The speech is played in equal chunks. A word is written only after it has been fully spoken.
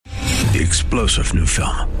The explosive new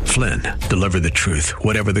film, Flynn, deliver the truth,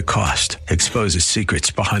 whatever the cost, exposes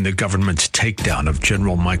secrets behind the government's takedown of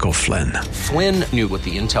General Michael Flynn. Flynn knew what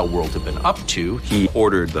the intel world had been up to. He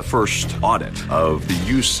ordered the first audit of the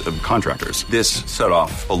use of contractors. This set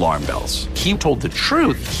off alarm bells. He told the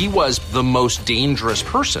truth. He was the most dangerous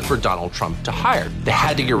person for Donald Trump to hire. They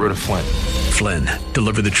had to get rid of Flynn. Flynn,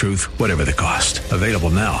 deliver the truth, whatever the cost. Available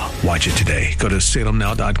now. Watch it today. Go to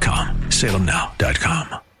salemnow.com.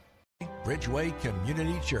 salemnow.com. Bridgeway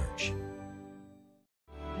Community Church.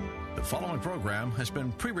 The following program has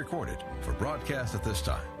been pre-recorded for broadcast at this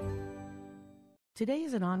time. Today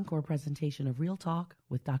is an encore presentation of Real Talk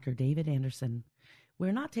with Dr. David Anderson.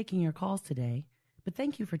 We're not taking your calls today, but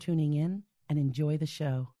thank you for tuning in and enjoy the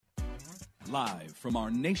show. Live from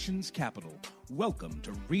our nation's capital, welcome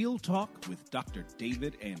to Real Talk with Dr.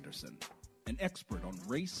 David Anderson. An expert on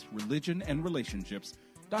race, religion, and relationships,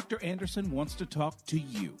 Dr. Anderson wants to talk to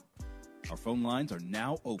you. Our phone lines are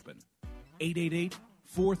now open.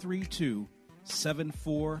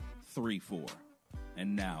 888-432-7434.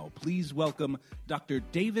 And now, please welcome Dr.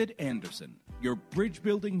 David Anderson, your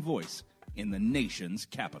bridge-building voice in the nation's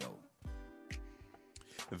capital.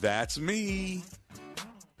 That's me,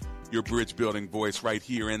 your bridge-building voice right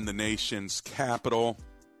here in the nation's capital.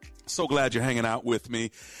 So glad you're hanging out with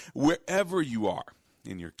me. Wherever you are,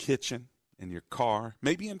 in your kitchen, in your car,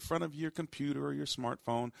 maybe in front of your computer or your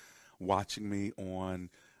smartphone, watching me on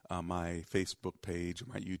my Facebook page or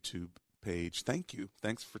my YouTube page. Thank you.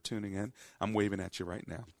 Thanks for tuning in. I'm waving at you right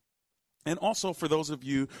now. And also for those of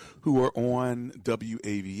you who are on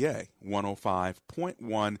WAVA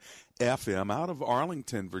 105.1 FM out of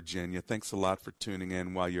Arlington, Virginia, thanks a lot for tuning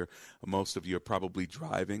in while most of you are probably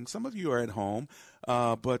driving. Some of you are at home,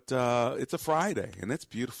 but it's a Friday and it's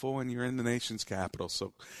beautiful and you're in the nation's capital.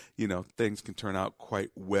 So, things can turn out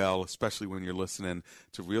quite well, especially when you're listening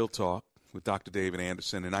to Real Talk with Dr. David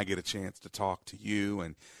Anderson and I get a chance to talk to you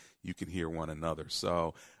and you can hear one another.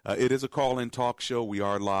 So it is a call-in talk show. We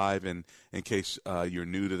are live, and in case you're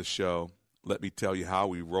new to the show, let me tell you how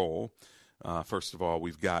we roll. First of all,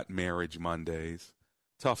 we've got Marriage Mondays,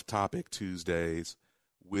 Tough Topic Tuesdays,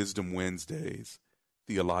 Wisdom Wednesdays,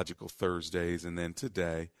 Theological Thursdays, and then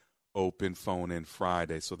today, Open Phone-In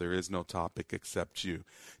Friday. So there is no topic except you.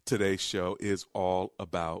 Today's show is all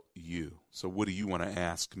about you. So what do you want to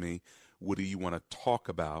ask me? What do you want to talk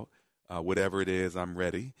about? Whatever it is, I'm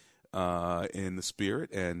ready. In the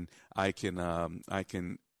spirit, and I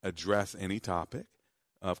can address any topic.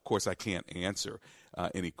 Of course, I can't answer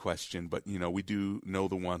any question, but we do know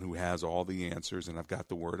the one who has all the answers, and I've got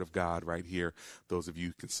the Word of God right here. Those of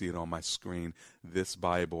you can see it on my screen. This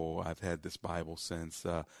Bible, I've had this Bible since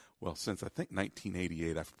I think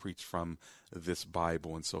 1988. I've preached from this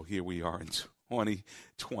Bible, and so here we are in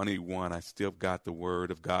 2021. I still got the Word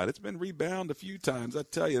of God. It's been rebound a few times, I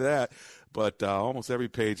tell you that, but almost every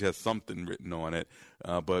page has something written on it.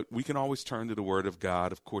 But we can always turn to the Word of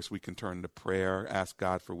God. Of course, we can turn to prayer, ask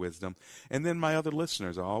God for wisdom. And then my other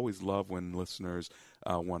listeners, I always love when listeners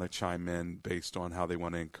want to chime in based on how they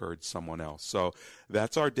want to encourage someone else. So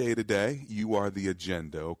that's our day today. You are the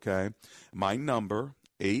agenda, okay? My number,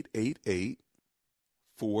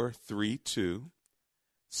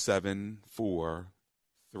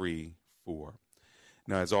 888-432-7434.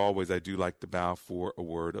 Now, as always, I do like to bow for a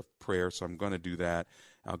word of prayer, so I'm going to do that.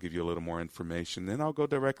 I'll give you a little more information. Then I'll go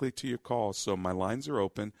directly to your calls. So my lines are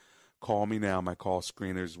open. Call me now. My call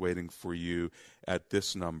screener is waiting for you at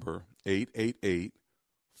this number,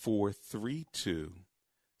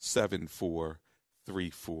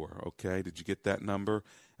 888-432-7434. Okay, did you get that number?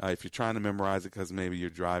 If you're trying to memorize it because maybe you're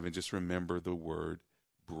driving, just remember the word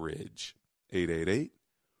bridge.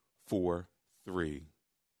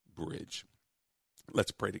 888-43-BRIDGE.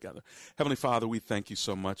 Let's pray together. Heavenly Father, we thank you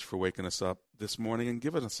so much for waking us up this morning and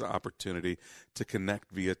giving us the opportunity to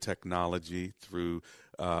connect via technology through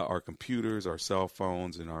our computers, our cell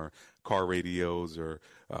phones, and our car radios, or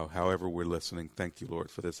however we're listening. Thank you, Lord,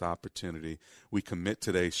 for this opportunity. We commit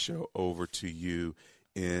today's show over to you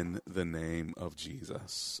in the name of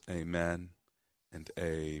Jesus. Amen and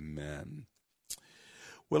amen.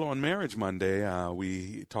 Well, on Marriage Monday,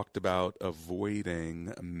 we talked about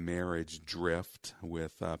avoiding marriage drift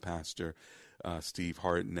with Pastor Steve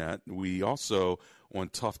Hartnett. We also, on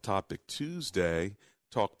Tough Topic Tuesday,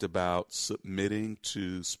 talked about submitting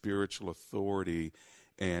to spiritual authority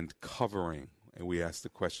and covering. And we asked the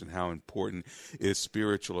question, how important is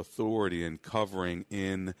spiritual authority and covering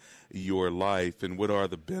in your life? And what are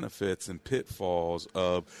the benefits and pitfalls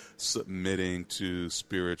of submitting to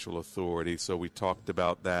spiritual authority? So we talked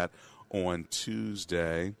about that on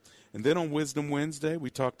Tuesday. And then on Wisdom Wednesday, we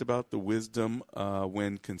talked about the wisdom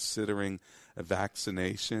when considering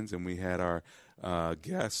vaccinations, and we had our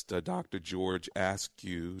guest, Dr. George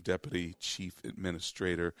Askew, Deputy Chief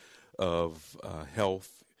Administrator of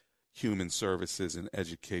Health, Human Services, and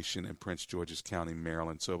Education in Prince George's County,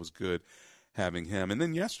 Maryland. So it was good having him. And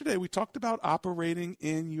then yesterday we talked about operating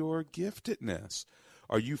in your giftedness.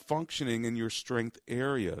 Are you functioning in your strength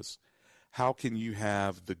areas? How can you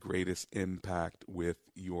have the greatest impact with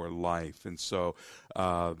your life? And so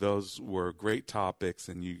those were great topics,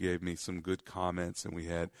 and you gave me some good comments, and we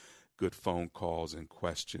had good phone calls and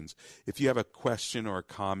questions. If you have a question or a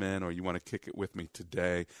comment, or you want to kick it with me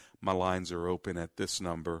today, my lines are open at this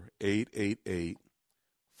number,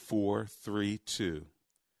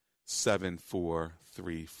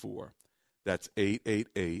 888-432-7434. That's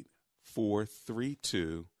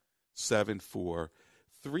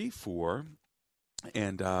 888-432-7434.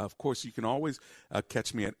 And, of course, you can always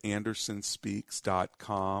catch me at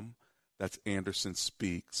AndersonSpeaks.com. That's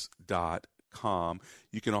AndersonSpeaks.com.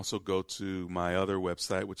 You can also go to my other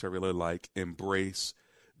website, which I really like,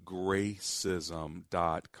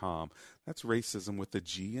 EmbraceGracism.com. That's racism with a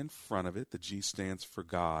G in front of it. The G stands for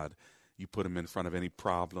God. You put him in front of any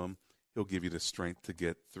problem, he'll give you the strength to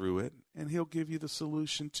get through it, and he'll give you the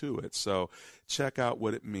solution to it. So check out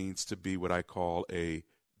what it means to be what I call a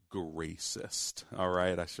gracist. All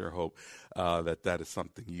right. I sure hope that is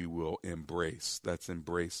something you will embrace. That's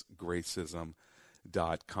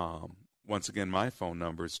EmbraceGracism.com. Once again, my phone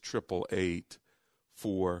number is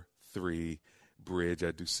 888-43-BRIDGE.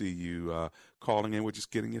 I do see you calling in. We're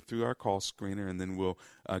just getting you through our call screener, and then we'll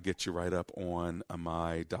get you right up on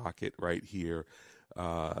my docket right here.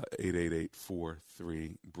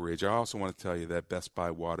 888-43-BRIDGE. I also want to tell you that Best Buy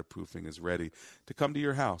Waterproofing is ready to come to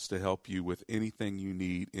your house to help you with anything you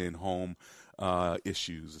need in home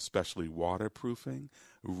issues, especially waterproofing,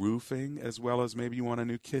 roofing, as well as maybe you want a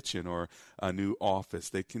new kitchen or a new office.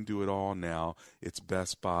 They can do it all now. It's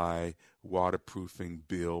Best Buy Waterproofing,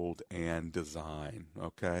 Build, and Design.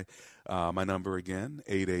 Okay? My number again,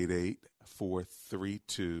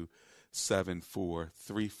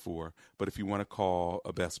 888-432-7434. But if you want to call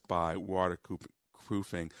a Best Buy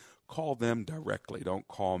Waterproofing, call them directly. Don't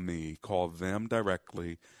call me. Call them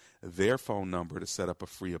directly. Their phone number to set up a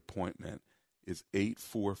free appointment is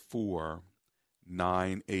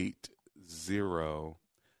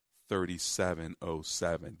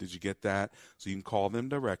 844-980-3707. Did you get that? So you can call them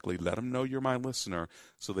directly. Let them know you're my listener,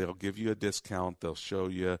 so they'll give you a discount. They'll show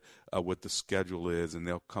you what the schedule is, and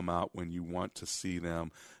they'll come out when you want to see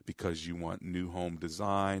them because you want new home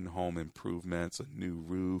design, home improvements, a new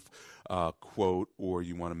roof, quote, or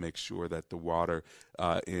you want to make sure that the water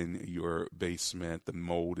in your basement, the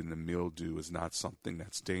mold and the mildew is not something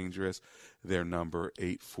that's dangerous. Their number,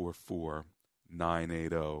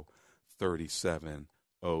 844-980-3707.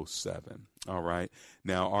 All right.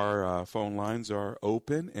 Now, our phone lines are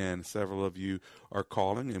open, and several of you are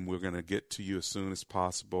calling, and we're going to get to you as soon as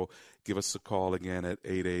possible. Give us a call again at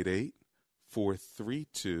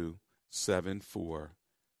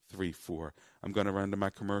 888-432-7434. I'm going to run to my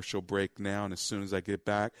commercial break now, and as soon as I get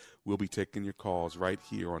back, we'll be taking your calls right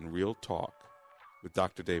here on Real Talk with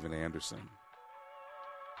Dr. David Anderson.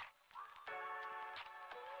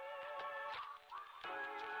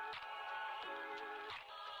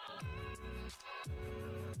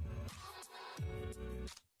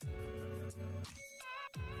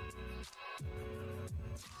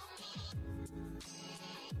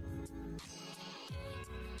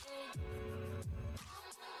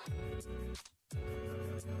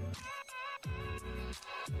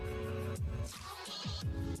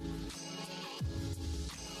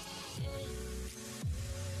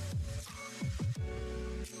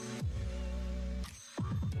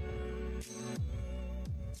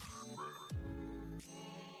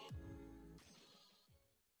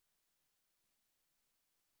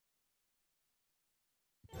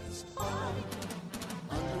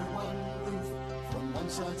 Under one roof, from one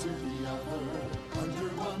side to the other. Under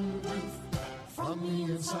one roof, from the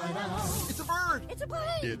inside out. It's a bird! It's a plane!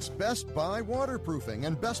 It's Best Buy Waterproofing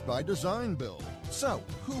and Best Buy Design Build. So,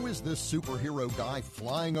 who is this superhero guy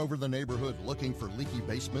flying over the neighborhood looking for leaky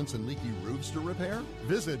basements and leaky roofs to repair?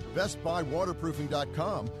 Visit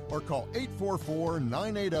BestBuyWaterproofing.com or call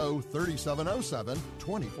 844-980-3707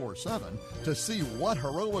 24/7 to see what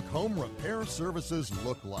heroic home repair services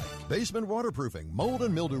look like. Basement waterproofing, mold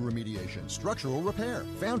and mildew remediation, structural repair,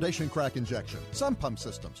 foundation crack injection, sump pump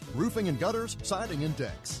systems, roofing and gutters, siding and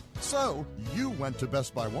decks. So, you went to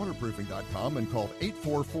BestBuyWaterproofing.com and called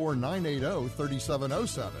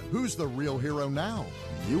 844-980-3707. Who's the real hero now?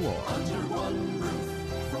 You are. Under one roof,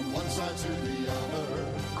 from one side to the other.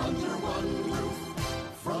 Under one roof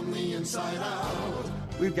from the inside out.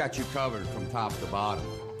 We've got you covered from top to bottom.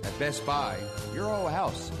 At Best Buy, your whole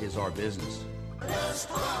house is our business. Best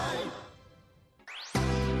Buy.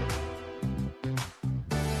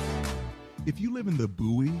 If you live in the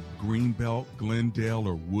Bowie, Greenbelt, Glendale,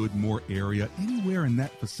 or Woodmore area, anywhere in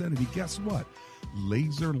that vicinity, guess what?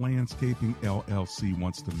 Laser Landscaping LLC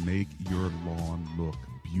wants to make your lawn look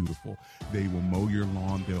beautiful. They will mow your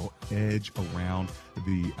lawn. They'll edge around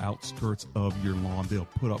the outskirts of your lawn. They'll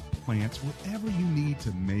put up plants, whatever you need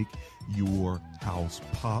to make your house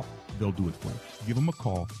pop. They'll do it for you. Give them a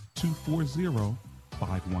call,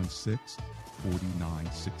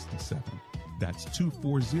 240-516-4967. That's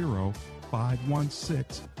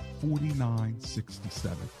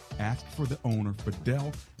 240-516-4967. Ask for the owner,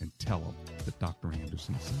 Fidel, and tell him that Dr.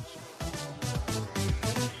 Anderson sent you.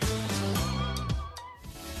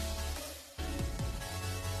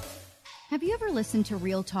 Have you ever listened to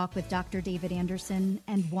Real Talk with Dr. David Anderson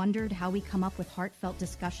and wondered how we come up with heartfelt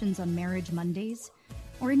discussions on Marriage Mondays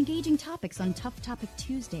or engaging topics on Tough Topic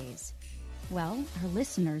Tuesdays? Well, our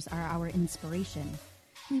listeners are our inspiration.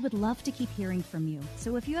 We would love to keep hearing from you.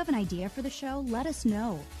 So if you have an idea for the show, let us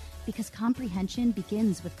know, because comprehension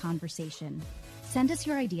begins with conversation. Send us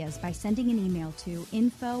your ideas by sending an email to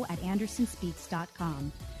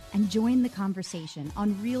info@andersonspeaks.com and join the conversation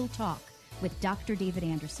on Real Talk with Dr. David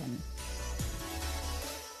Anderson.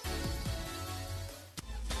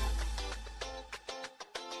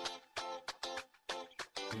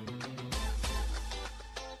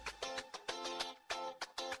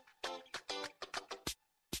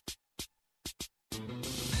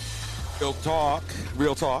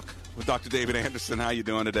 Real Talk with Dr. David Anderson. How you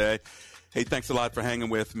doing today? Hey, thanks a lot for hanging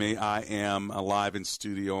with me. I am live in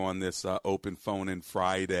studio on this open phone-in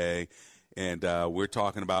Friday, and we're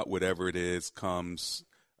talking about whatever it is comes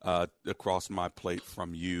across my plate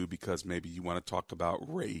from you, because maybe you want to talk about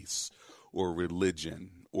race or religion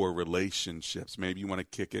or relationships. Maybe you want to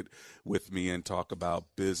kick it with me and talk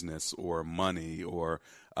about business or money or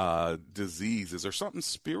diseases or something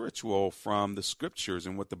spiritual from the scriptures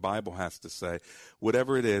and what the Bible has to say.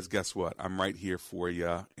 Whatever it is, guess what? I'm right here for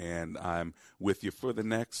you, and I'm with you for the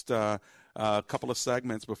next couple of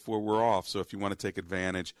segments before we're off. So if you want to take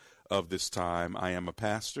advantage of this time, I am a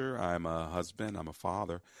pastor, I'm a husband, I'm a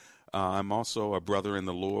father. I'm also a brother in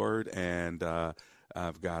the Lord, and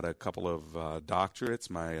I've got a couple of doctorates.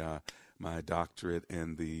 My doctorate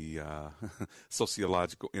in the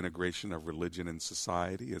sociological integration of religion and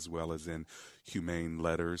society, as well as in humane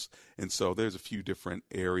letters. And so there's a few different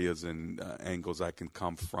areas and angles I can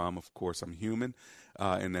come from. Of course, I'm human.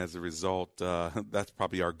 And as a result, that's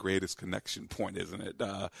probably our greatest connection point, isn't it?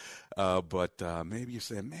 But maybe you're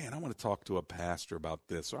saying, man, I want to talk to a pastor about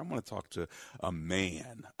this, or I want to talk to a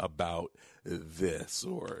man about this,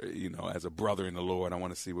 or, you know, as a brother in the Lord, I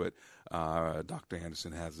want to see what Dr.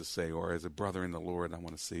 Anderson has to say, or as a brother in the Lord, I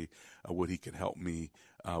want to see what he can help me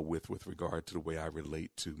with regard to the way I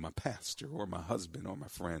relate to my pastor or my husband or my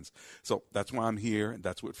friends. So that's why I'm here, and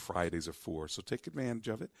that's what Fridays are for. So take advantage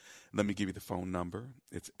of it. Let me give you the phone number.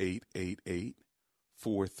 It's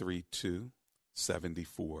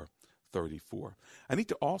 888-432-7434. I need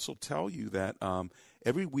to also tell you that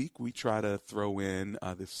every week we try to throw in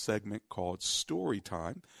this segment called Story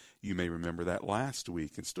Time. You may remember that last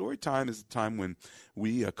week. And Story Time is the time when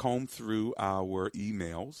we comb through our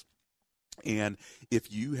emails. And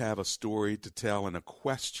if you have a story to tell and a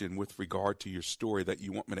question with regard to your story that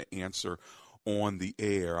you want me to answer on the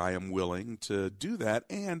air, I am willing to do that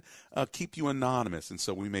and keep you anonymous. And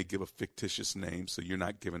so we may give a fictitious name so you're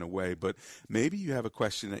not given away. But maybe you have a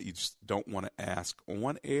question that you just don't want to ask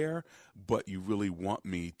on air, but you really want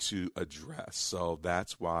me to address. So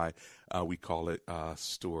that's why we call it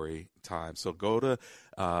Story Time. So go to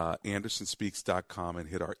AndersonSpeaks.com and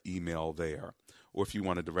hit our email there. Or if you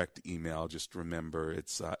want a direct email, just remember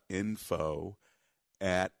it's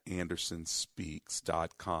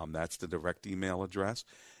info@AndersonSpeaks.com. That's the direct email address,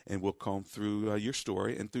 and we'll comb through your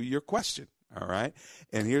story and through your question. All right.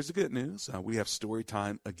 And here's the good news. We have Story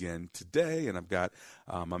Time again today, and I've got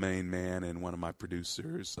my main man and one of my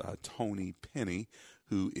producers, Tony Penny,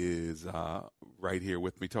 who is right here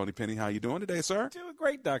with me. Tony Penny, how you doing today, sir? Doing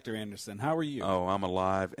great, Dr. Anderson. How are you? Oh, I'm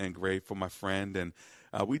alive and grateful, my friend. And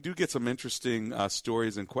we do get some interesting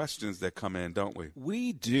stories and questions that come in, don't we?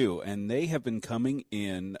 We do, and they have been coming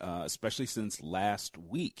in, especially since last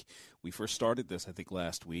week. We first started this, I think,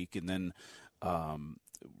 last week, and then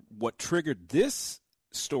what triggered this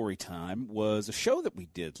story time was a show that we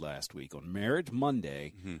did last week on Marriage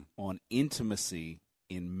Monday on intimacy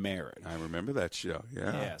in marriage. I remember that show.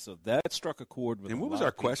 Yeah, so that struck a chord with. And a what was lot our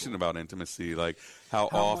of people. question about intimacy? Like how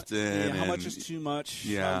often? How much is too much?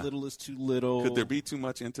 Yeah. How little is too little? Could there be too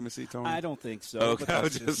much intimacy, Tony? I don't think so. Okay, but that's I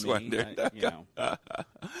was just me. wondering.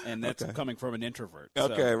 And that's Okay. coming from an introvert.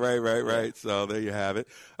 Okay, so. right. So there you have it.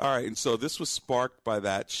 All right, and so this was sparked by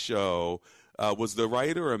that show. Was the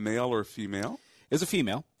writer a male or a female? It's a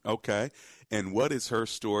female. Okay, and what is her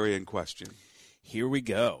story in question? Here we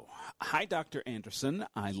go. Hi, Dr. Anderson.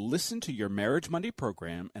 I listened to your Marriage Monday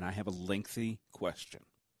program, and I have a lengthy question.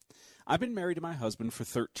 I've been married to my husband for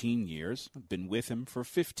 13 years. I've been with him for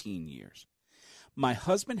 15 years. My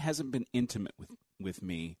husband hasn't been intimate with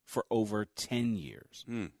me for over 10 years.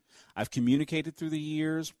 I've communicated through the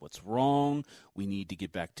years what's wrong. We need to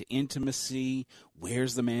get back to intimacy.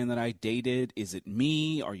 Where's the man that I dated? Is it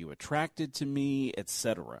me? Are you attracted to me?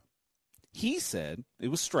 Etc. He said it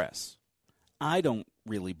was stress. I don't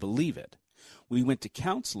really believe it. We went to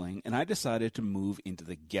counseling, and I decided to move into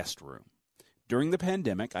the guest room. During the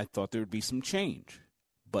pandemic, I thought there would be some change,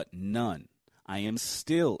 but none. I am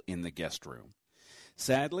still in the guest room.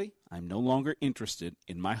 Sadly, I'm no longer interested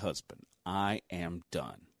in my husband. I am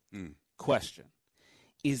done. Question.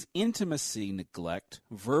 Is intimacy neglect,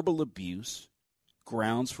 verbal abuse,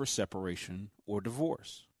 grounds for separation or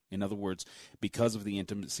divorce? In other words, because of the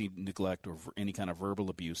intimacy neglect or any kind of verbal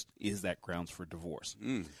abuse, is that grounds for divorce?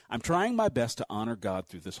 I'm trying my best to honor God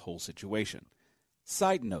through this whole situation.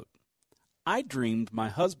 Side note, I dreamed my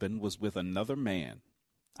husband was with another man.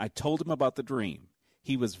 I told him about the dream.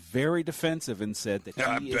 He was very defensive and said that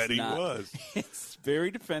he was. It's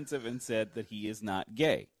very defensive and said that he is not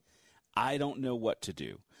gay. I don't know what to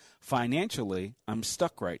do. Financially, I'm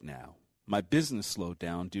stuck right now. My business slowed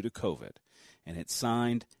down due to COVID, and it's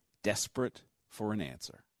signed Desperate for an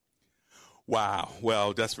Answer. Wow.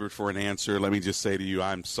 Well, desperate for an answer. Let me just say to you,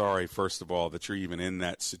 I'm sorry, first of all, that you're even in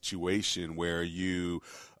that situation where you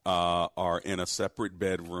are in a separate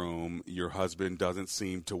bedroom. Your husband doesn't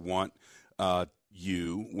seem to want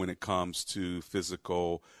you when it comes to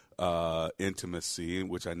physical intimacy,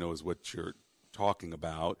 which I know is what you're talking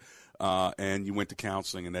about. And you went to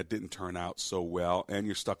counseling, and that didn't turn out so well, and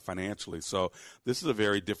you're stuck financially. So this is a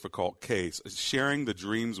very difficult case. Sharing the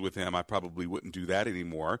dreams with him, I probably wouldn't do that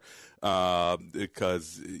anymore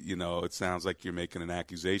because, it sounds like you're making an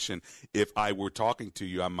accusation. If I were talking to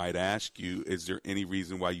you, I might ask you, is there any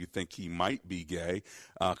reason why you think he might be gay?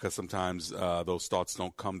 Because sometimes those thoughts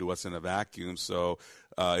don't come to us in a vacuum. So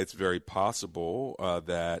it's very possible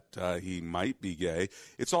that he might be gay.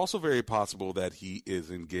 It's also very possible that he is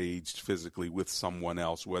engaged physically with someone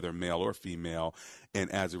else, whether male or female, and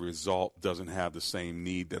as a result doesn't have the same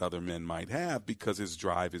need that other men might have because his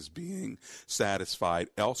drive is being satisfied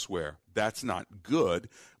elsewhere. That's not good,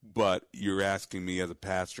 but you're asking me as a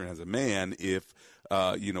pastor and as a man if,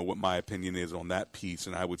 what my opinion is on that piece,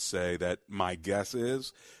 and I would say that my guess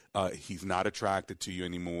is he's not attracted to you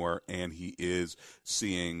anymore, and he is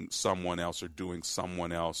seeing someone else or doing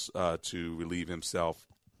someone else to relieve himself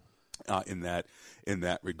in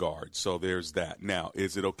that regard. So there's that. Now,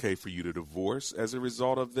 is it okay for you to divorce as a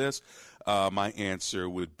result of this? My answer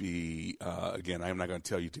would be, again, I'm not going to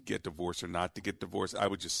tell you to get divorced or not to get divorced. I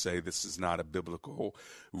would just say this is not a biblical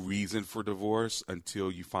reason for divorce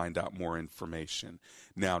until you find out more information.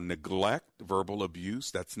 Now, neglect, verbal abuse,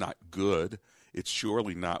 that's not good. It's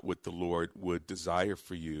surely not what the Lord would desire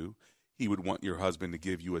for you. He would want your husband to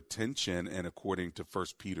give you attention, and according to 1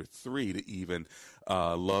 Peter 3, to even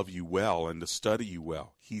love you well and to study you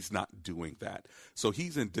well. He's not doing that. So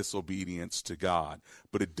he's in disobedience to God.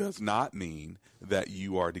 But it does not mean that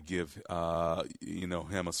you are to give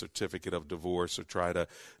him a certificate of divorce or try to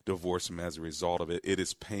divorce him as a result of it. It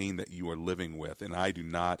is pain that you are living with, and I do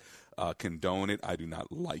not condone it. I do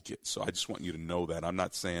not like it. So I just want you to know that. I'm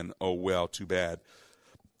not saying, oh, well, too bad.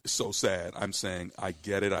 So sad. I'm saying I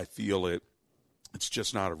get it. I feel it. It's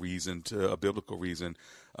just not a biblical reason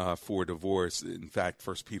for divorce. In fact,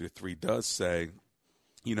 1 Peter 3 does say,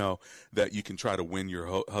 that you can try to win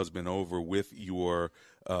your husband over with your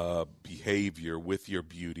behavior, with your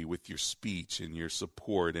beauty, with your speech and your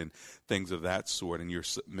support and things of that sort and your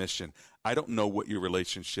submission. I don't know what your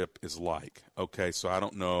relationship is like. Okay. So I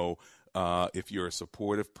don't know if you're a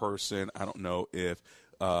supportive person. I don't know if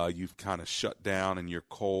you've kind of shut down and you're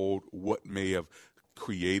cold, what may have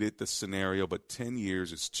created the scenario, but 10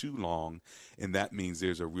 years is too long, and that means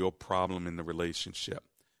there's a real problem in the relationship.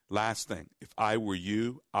 Last thing, if I were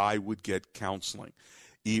you, I would get counseling.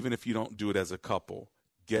 Even if you don't do it as a couple,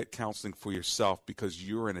 get counseling for yourself because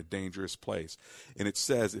you're in a dangerous place. And it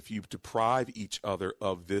says if you deprive each other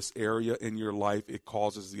of this area in your life, it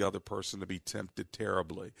causes the other person to be tempted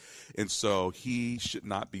terribly. And so he should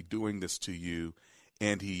not be doing this to you,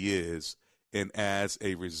 and he is. And as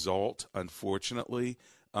a result, unfortunately,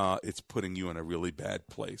 it's putting you in a really bad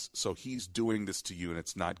place. So he's doing this to you, and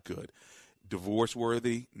it's not good. Divorce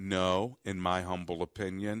worthy? No, in my humble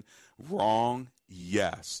opinion. Wrong?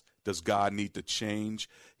 Yes. Does God need to change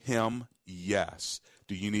him? Yes.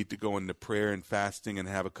 Do you need to go into prayer and fasting and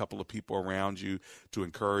have a couple of people around you to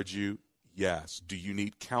encourage you? Yes. Do you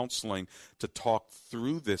need counseling to talk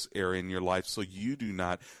through this area in your life so you do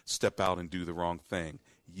not step out and do the wrong thing?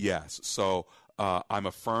 Yes. So I'm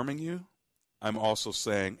affirming you. I'm also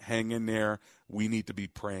saying, hang in there. We need to be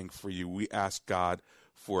praying for you. We ask God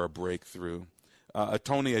for a breakthrough.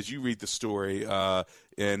 Tony, as you read the story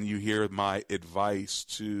and you hear my advice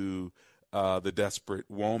to the desperate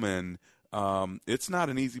woman, it's not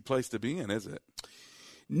an easy place to be in, is it?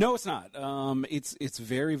 No, it's not. It's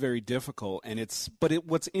very, very difficult, and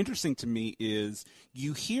what's interesting to me is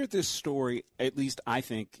you hear this story. At least I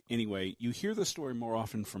think, anyway, you hear the story more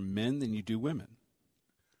often from men than you do women.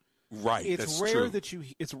 Right. It's rare true.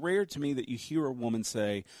 It's rare to me that you hear a woman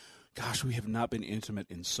say, "Gosh, we have not been intimate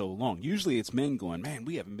in so long." Usually, it's men going, "Man,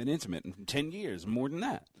 we haven't been intimate in 10 years, more than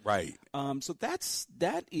that." Right. So that's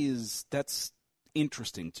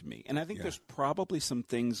interesting to me. And I think there's probably some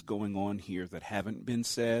things going on here that haven't been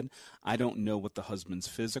said. I don't know what the husband's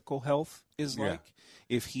physical health is like.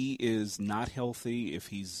 If he is not healthy, if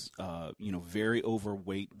he's very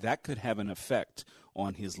overweight, that could have an effect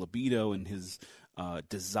on his libido and his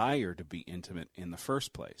desire to be intimate in the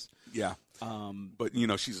first place. Yeah. But,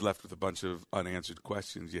 she's left with a bunch of unanswered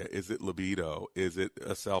questions. Yeah. Is it libido? Is it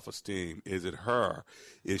a self-esteem? Is it her?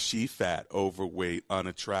 Is she fat, overweight,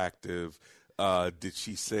 unattractive? Did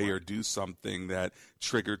she say or do something that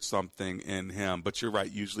triggered something in him? But you're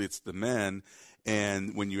right. Usually it's the men.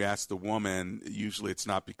 And when you ask the woman, usually it's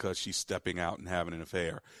not because she's stepping out and having an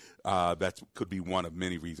affair. That could be one of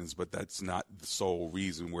many reasons, but that's not the sole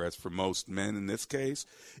reason. Whereas for most men in this case,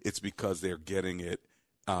 it's because they're getting it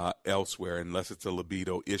elsewhere, unless it's a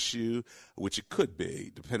libido issue, which it could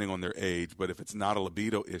be, depending on their age. But if it's not a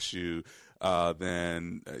libido issue,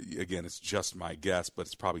 then, again, it's just my guess, but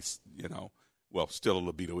it's probably, still a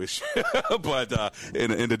libido issue, but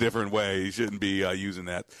in a different way. You shouldn't be using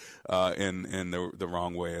that in the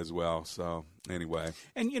wrong way as well. So anyway.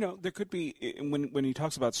 And, there could be, when he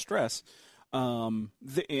talks about stress, and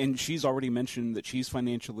she's already mentioned that she's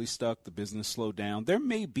financially stuck, the business slowed down. There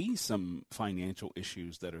may be some financial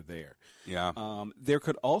issues that are there. Yeah. There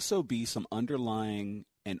could also be some underlying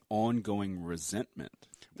and ongoing resentment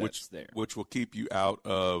that's there. Which will keep you out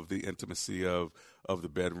of the intimacy of the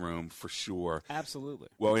bedroom for sure. Absolutely.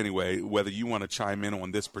 Well, anyway, whether you want to chime in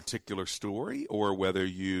on this particular story or whether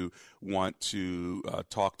you want to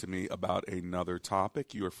talk to me about another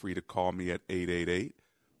topic, you are free to call me at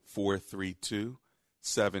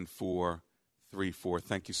 888-432-7434.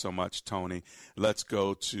 Thank you so much, Tony. Let's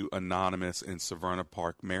go to Anonymous in Severna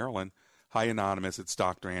Park, Maryland. Hi, Anonymous. It's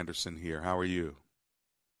Dr. Anderson here. How are you?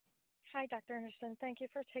 Hi, Dr. Anderson. Thank you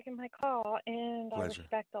for taking my call, and Pleasure. I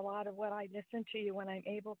respect a lot of what I listen to you when I'm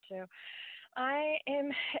able to. I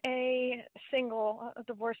am a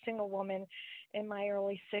divorced single woman in my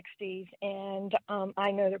early 60s, and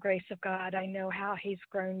I know the grace of God. I know how he's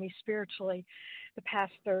grown me spiritually the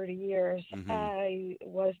past 30 years. Mm-hmm. I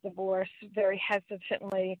was divorced very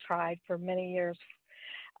hesitantly, tried for many years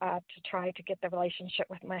to try to get the relationship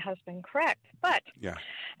with my husband correct. But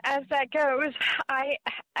as that goes, I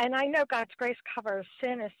know God's grace covers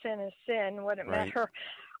sin is sin is sin. Wouldn't matter.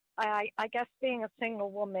 I guess being a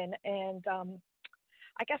single woman, and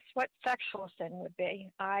I guess what sexual sin would be.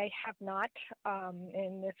 I have not,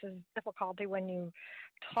 and this is difficulty when you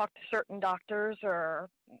talk to certain doctors or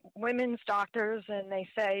women's doctors, and they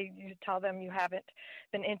say, you tell them you haven't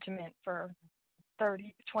been intimate for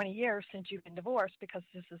 20 years since you've been divorced, because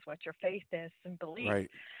this is what your faith is and belief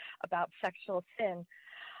about sexual sin.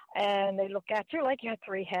 And they look at you like you have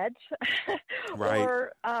three heads.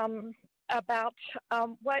 Or about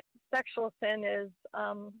what sexual sin is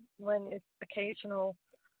when it's occasional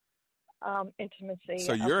intimacy.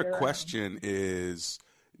 So your question is,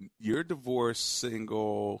 you're divorced,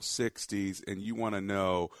 single, 60s, and you want to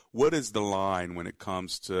know, what is the line when it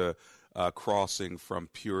comes to crossing from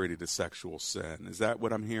purity to sexual sin? Is that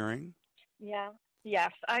what I'm hearing? Yeah.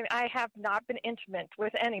 Yes. I have not been intimate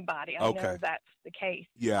with anybody. I know that's the case.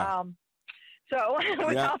 Yeah. So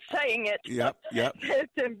without saying it,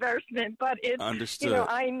 it's embarrassment. But it's, understood.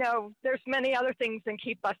 I know there's many other things that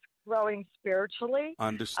keep us growing spiritually.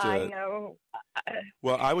 Understood. I know.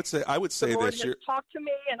 Well, I would say the Lord this. has talked to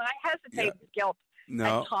me, and I hesitate with guilt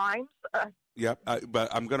at times. Yep.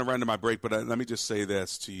 But I'm going to run to my break. But let me just say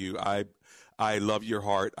this to you. I love your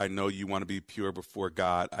heart. I know you want to be pure before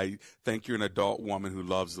God. I think you're an adult woman who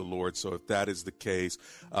loves the Lord. So if that is the case,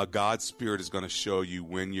 God's Spirit is going to show you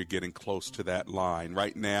when you're getting close to that line.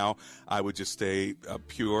 Right now, I would just stay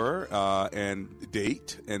pure and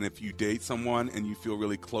date. And if you date someone and you feel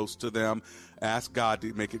really close to them, ask God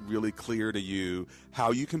to make it really clear to you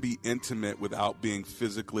how you can be intimate without being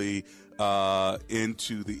physically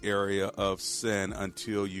into the area of sin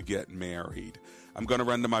until you get married. I'm going to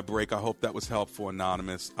run to my break. I hope that was helpful,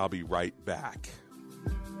 Anonymous. I'll be right back.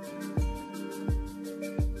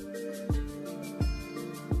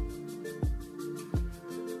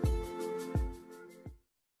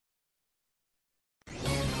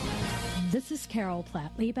 This is Carol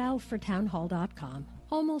Platt-Liebau for townhall.com.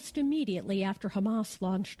 Almost immediately after Hamas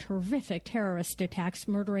launched horrific terrorist attacks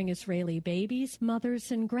murdering Israeli babies,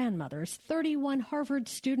 mothers, and grandmothers, 31 Harvard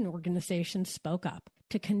student organizations spoke up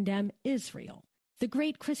to condemn Israel. The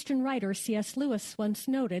great Christian writer C.S. Lewis once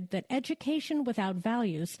noted that education without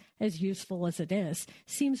values, as useful as it is,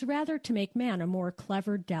 seems rather to make man a more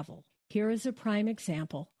clever devil. Here is a prime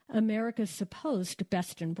example. America's supposed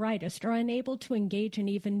best and brightest are unable to engage in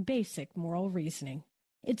even basic moral reasoning.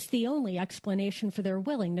 It's the only explanation for their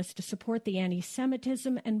willingness to support the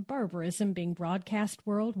anti-Semitism and barbarism being broadcast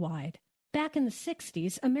worldwide. Back in the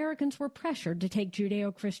 60s, Americans were pressured to take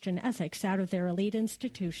Judeo-Christian ethics out of their elite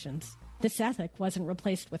institutions. This ethic wasn't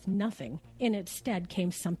replaced with nothing. In its stead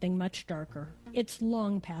came something much darker. It's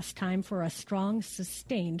long past time for a strong,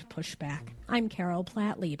 sustained pushback. I'm Carol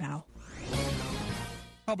Platt-Liebau.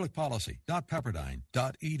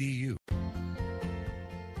 Publicpolicy.pepperdine.edu.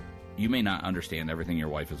 You may not understand everything your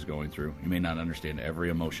wife is going through. You may not understand every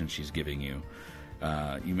emotion she's giving you.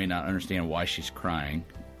 You may not understand why she's crying,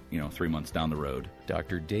 3 months down the road.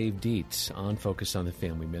 Dr. Dave Dietz on Focus on the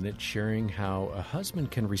Family Minute, sharing how a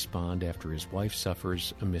husband can respond after his wife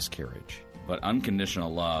suffers a miscarriage. But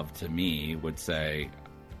unconditional love, to me, would say,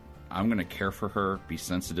 I'm going to care for her, be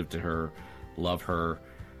sensitive to her, love her,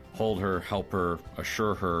 hold her, help her,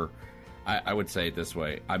 assure her. I would say it this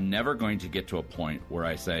way. I'm never going to get to a point where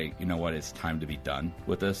I say, you know what, it's time to be done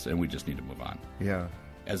with this, and we just need to move on. Yeah.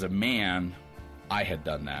 As a man, I had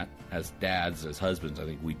done that. As dads, as husbands, I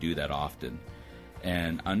think we do that often.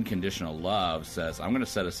 And unconditional love says, I'm going to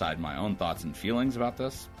set aside my own thoughts and feelings about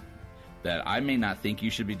this, that I may not think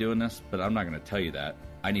you should be doing this, but I'm not going to tell you that.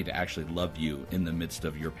 I need to actually love you in the midst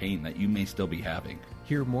of your pain that you may still be having.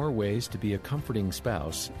 Hear more ways to be a comforting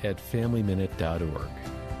spouse at FamilyMinute.org.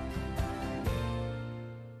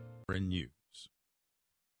 News.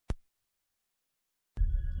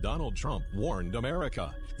 Donald Trump warned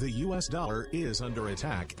America. The U.S. dollar is under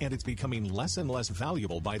attack, and it's becoming less and less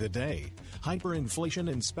valuable by the day.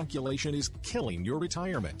 Hyperinflation and speculation is killing your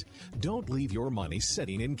retirement. Don't leave your money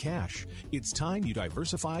sitting in cash. It's time you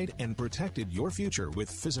diversified and protected your future with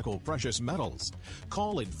physical precious metals.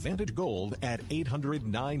 Call Advantage Gold at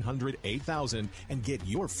 800-900-8000 and get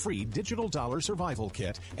your free digital dollar survival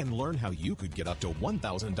kit and learn how you could get up to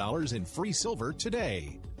 $1,000 in free silver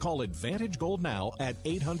today. Call Advantage Gold now at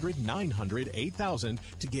 800-900-8000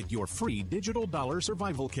 to get your free digital dollar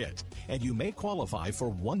survival kit, and you may qualify for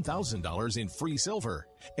 $1,000 in free silver.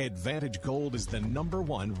 Advantage Gold is the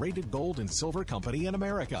 #1 rated gold and silver company in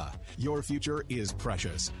America. Your future is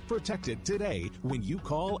precious. Protect it today when you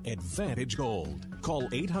call Advantage Gold. Call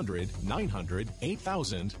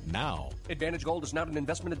 800-900-8000 now. Advantage Gold is not an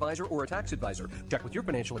investment advisor or a tax advisor. Check with your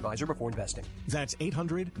financial advisor before investing. That's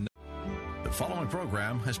 800. The following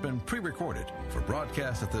program has been pre-recorded for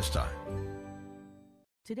broadcast at this time.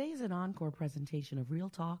 Today is an encore presentation of Real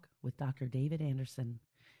Talk with Dr. David Anderson.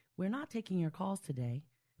 We're not taking your calls today,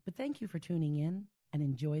 but thank you for tuning in and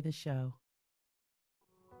enjoy the show.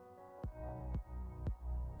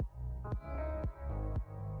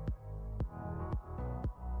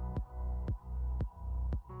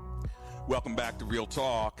 Welcome back to Real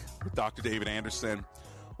Talk with Dr. David Anderson.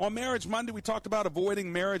 On Marriage Monday, we talked about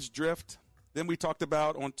avoiding marriage drift. Then we talked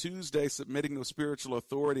about, on Tuesday, submitting to spiritual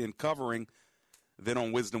authority and covering. Then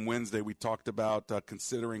on Wisdom Wednesday, we talked about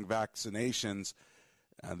considering vaccinations.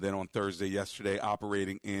 And then on Thursday, yesterday,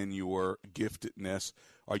 operating in your giftedness.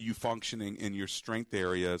 Are you functioning in your strength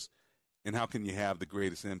areas? And how can you have the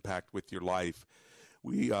greatest impact with your life?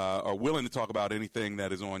 We are willing to talk about anything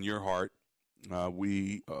that is on your heart.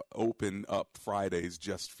 We open up Fridays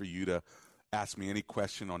just for you to ask me any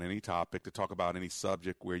question on any topic, to talk about any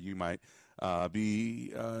subject where you might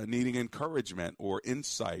be needing encouragement or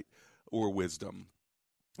insight or wisdom.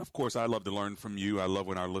 Of course, I love to learn from you. I love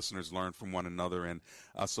when our listeners learn from one another and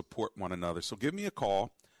support one another. So give me a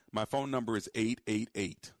call. My phone number is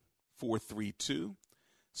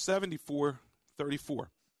 888-432-7434.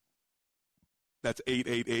 That's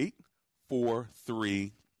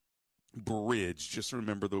 888-43-BRIDGE. Just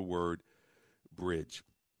remember the word bridge.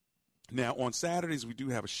 Now, on Saturdays, we do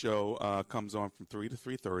have a show, comes on from 3 to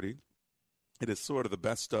 3:30. It is sort of the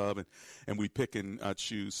best of, and we pick and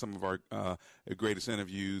choose some of our greatest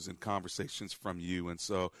interviews and conversations from you. And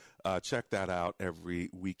so check that out every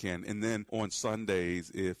weekend. And then on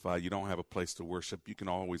Sundays, if you don't have a place to worship, you can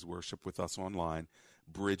always worship with us online,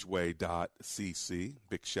 bridgeway.cc.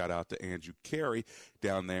 Big shout out to Andrew Carey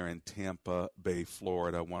down there in Tampa Bay,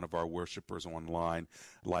 Florida, one of our worshipers online,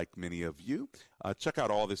 like many of you. Check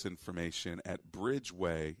out all this information at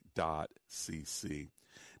bridgeway.cc.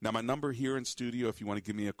 Now, my number here in studio, if you want to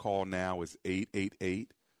give me a call now, is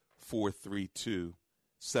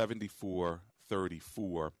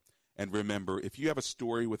 888-432-7434. And remember, if you have a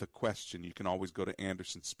story with a question, you can always go to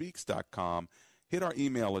andersonspeaks.com, hit our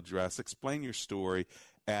email address, explain your story,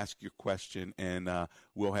 ask your question, and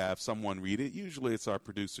we'll have someone read it. Usually it's our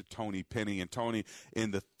producer, Tony Penny. And Tony, in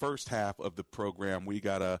the first half of the program, we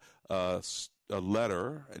got a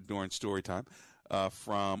letter during story time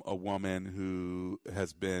from a woman who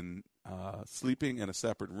has been sleeping in a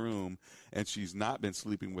separate room, and she's not been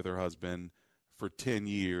sleeping with her husband for 10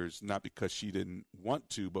 years, not because she didn't want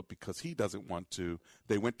to, but because he doesn't want to.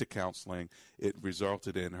 They went to counseling. It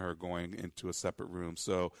resulted in her going into a separate room.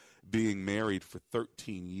 So being married for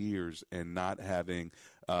 13 years and not having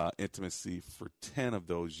intimacy for 10 of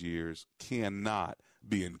those years cannot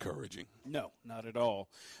be encouraging. No, not at all.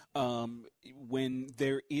 When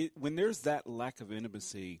there's that lack of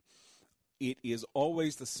intimacy, it is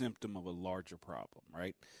always the symptom of a larger problem,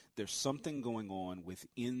 right? There's something going on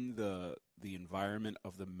within the environment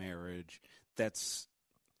of the marriage that's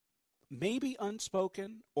maybe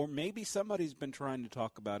unspoken, or maybe somebody's been trying to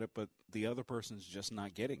talk about it, but the other person's just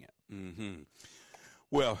not getting it. Mm-hmm.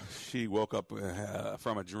 Well, she woke up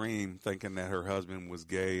from a dream thinking that her husband was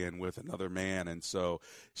gay and with another man, and so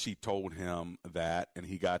she told him that, and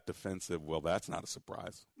he got defensive. Well, that's not a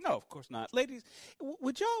surprise. No, of course not. Ladies,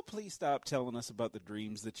 would y'all please stop telling us about the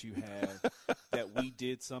dreams that you have that we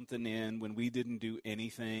did something in when we didn't do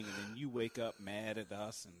anything, and then you wake up mad at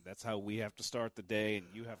us, and that's how we have to start the day, and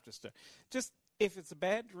you have to start. Just if it's a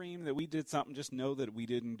bad dream that we did something, just know that we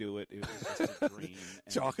didn't do it. It was just a dream.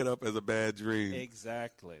 Chalk it up as a bad dream.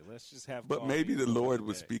 Exactly. Let's just have But maybe the Lord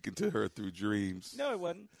was speaking to her through dreams. No, it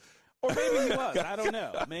wasn't. Or maybe he was. I don't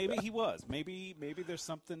know. Maybe he was. Maybe there's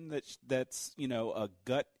something that's a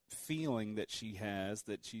gut feeling that she has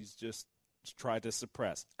that she's just tried to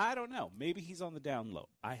suppress. I don't know. Maybe he's on the down low.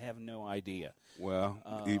 I have no idea. Well,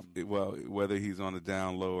 whether he's on the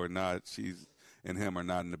down low or not, she's and him are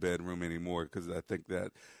not in the bedroom anymore, because I think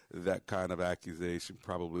that kind of accusation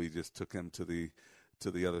probably just took him to the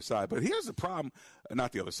other side. But here's the problem,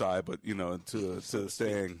 not the other side, but to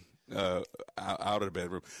staying out of the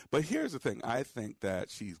bedroom. But here's the thing: I think that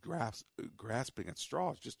she's grasping at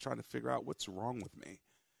straws, just trying to figure out what's wrong with me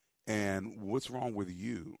and what's wrong with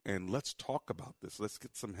you, and let's talk about this. Let's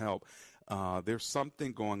get some help. There's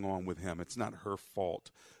something going on with him. It's not her fault.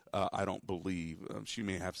 I don't believe. She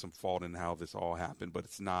may have some fault in how this all happened, but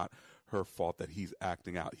it's not her fault that he's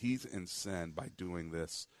acting out. He's in sin by doing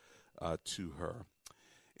this to her.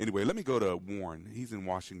 Anyway, let me go to Warren. He's in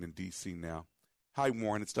Washington, D.C. now. Hi,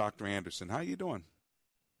 Warren. It's Dr. Anderson. How you doing?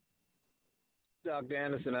 Dr.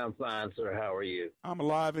 Anderson, I'm fine, sir. How are you? I'm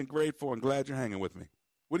alive and grateful and glad you're hanging with me.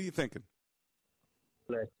 What are you thinking?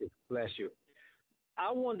 Bless you. Bless you.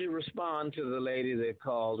 I wanted to respond to the lady that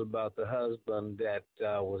called about the husband that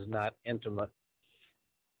was not intimate.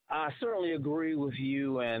 I certainly agree with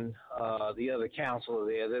you and the other counselor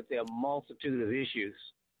there that there are a multitude of issues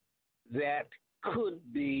that could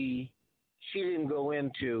be she didn't go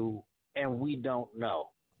into and we don't know.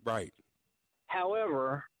 Right.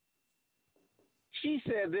 However, she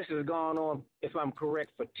said this has gone on, if I'm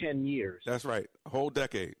correct, for 10 years. That's right. A whole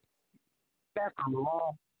decade.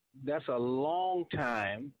 That's a long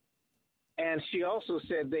time. And she also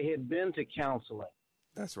said they had been to counseling.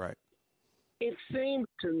 That's right. It seemed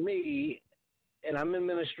to me, and I'm in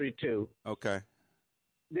ministry too, okay,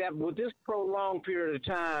 that with this prolonged period of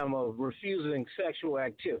time of refusing sexual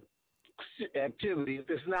activity, if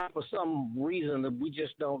it's not for some reason that we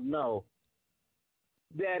just don't know,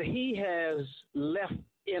 that he has left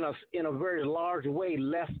in a very large way,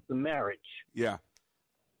 left the marriage. Yeah.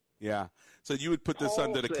 Yeah. So you would put this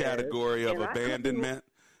under the category of abandonment?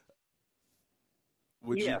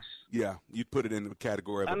 Yes. You'd put it in the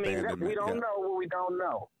category of abandonment. We don't know. we don't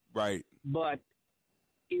know. Right. But,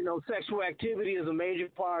 sexual activity is a major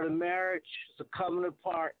part of marriage. It's a covenant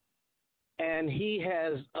part. And he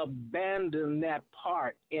has abandoned that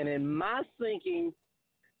part. And in my thinking,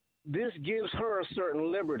 this gives her a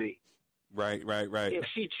certain liberty. Right. If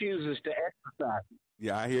she chooses to exercise.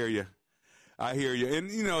 Yeah, I hear you. And,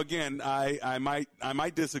 again, I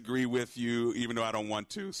might disagree with you, even though I don't want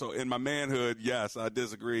to. So in my manhood, yes, I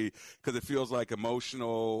disagree because it feels like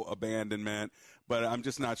emotional abandonment. But I'm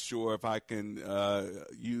just not sure if I can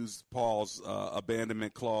use Paul's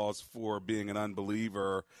abandonment clause for being an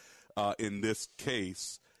unbeliever in this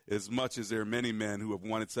case. As much as there are many men who have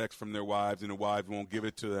wanted sex from their wives and their wives won't give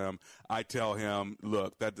it to them, I tell him,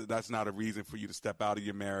 look, that's not a reason for you to step out of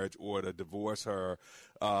your marriage or to divorce her.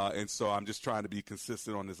 And so I'm just trying to be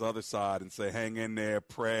consistent on this other side and say, hang in there,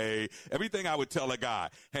 pray. Everything I would tell a guy,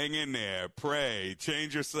 hang in there, pray,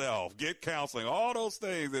 change yourself, get counseling, all those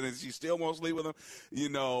things. And if she still won't sleep with him,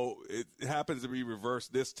 it happens to be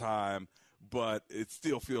reversed this time, but it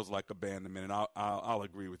still feels like abandonment. And I'll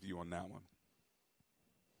agree with you on that one.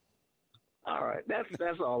 All right.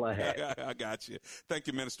 That's all I had. I got you. Thank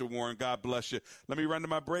you, Minister Warren. God bless you. Let me run to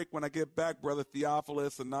my break. When I get back, Brother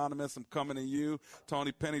Theophilus, Anonymous, I'm coming to you.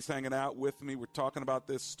 Tony Penny's hanging out with me. We're talking about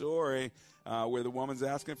this story where the woman's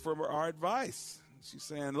asking for our advice. She's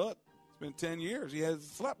saying, look, it's been 10 years. He hasn't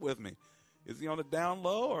slept with me. Is he on the down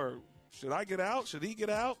low, or should I get out? Should he get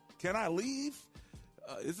out? Can I leave?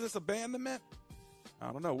 Is this abandonment?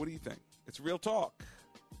 I don't know. What do you think? It's Real Talk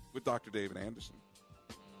with Dr. David Anderson.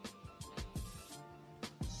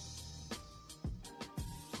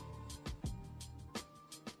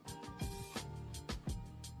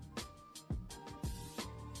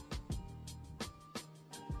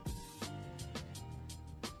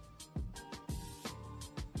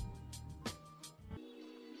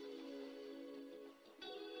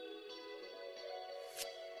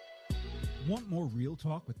 Want more Real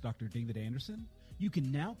Talk with Dr. David Anderson? You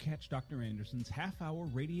can now catch Dr. Anderson's half-hour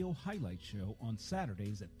radio highlight show on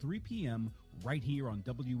Saturdays at 3 p.m. right here on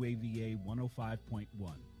WAVA 105.1.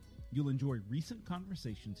 You'll enjoy recent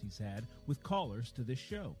conversations he's had with callers to this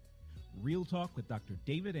show. Real Talk with Dr.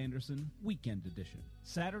 David Anderson, Weekend Edition,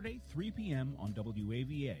 Saturday, 3 p.m. on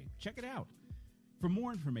WAVA. Check it out. For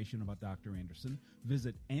more information about Dr. Anderson,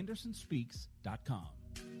 visit andersonspeaks.com.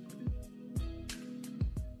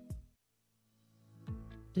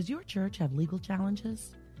 Does your church have legal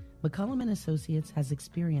challenges? McCullum & Associates has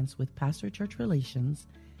experience with pastor-church relations,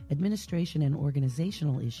 administration and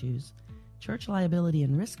organizational issues, church liability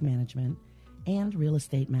and risk management, and real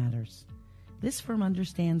estate matters. This firm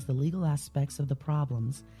understands the legal aspects of the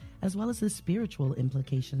problems as well as the spiritual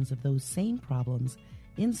implications of those same problems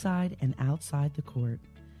inside and outside the court.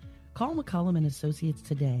 Call McCullum & Associates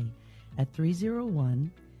today at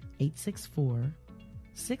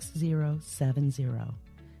 301-864-6070.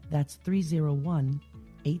 That's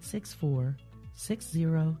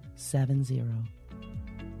 301-864-6070.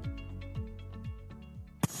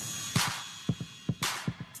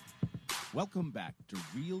 Welcome back to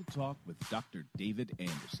Real Talk with Dr. David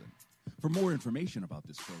Anderson. For more information about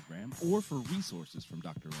this program or for resources from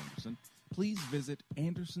Dr. Anderson, please visit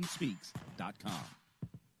andersonspeaks.com.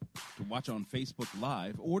 To watch on Facebook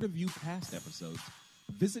Live or to view past episodes,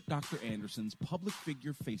 visit Dr. Anderson's public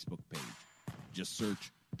figure Facebook page. Just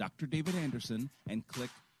search Dr. David Anderson and click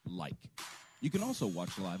like. You can also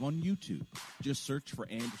watch live on YouTube. Just search for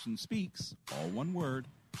Anderson Speaks, all one word,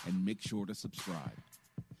 and make sure to subscribe.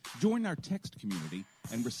 Join our text community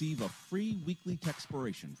and receive a free weekly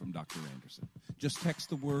textpiration from Dr. Anderson. Just text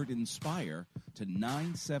the word INSPIRE to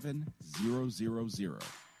 97000.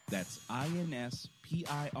 That's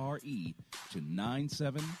INSPIRE to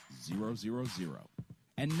 97000.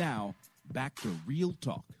 And now, back to Real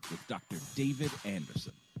Talk with Dr. David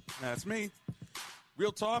Anderson. That's me.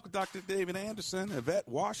 Real Talk with Dr. David Anderson. Yvette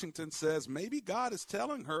Washington says maybe God is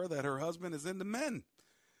telling her that her husband is into men.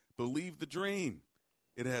 Believe the dream.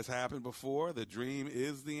 It has happened before. The dream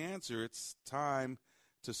is the answer. It's time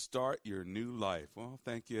to start your new life. Well,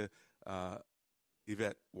 thank you,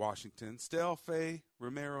 Yvette Washington. Stel Faye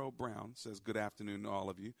Romero Brown says good afternoon to all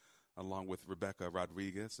of you, along with Rebecca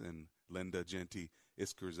Rodriguez and Linda Genti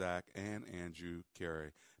Iskerzak and Andrew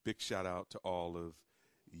Carey. Big shout out to all of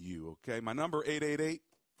you. Okay, my number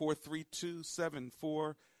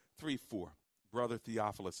 888-432-7434. Brother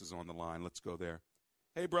Theophilus is on the line. Let's go there.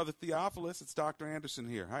 Hey, Brother Theophilus, it's Dr. Anderson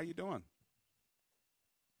here. How you doing?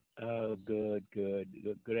 Good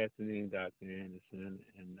afternoon, Dr. Anderson,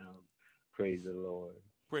 and praise the Lord.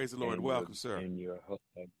 Praise the Lord. And welcome, sir. And your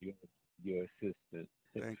assistant.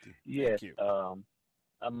 Thank you. Yes. Thank you.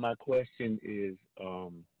 My question is,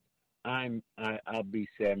 I'll be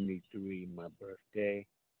 73 my birthday,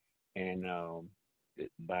 and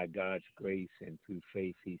by God's grace and through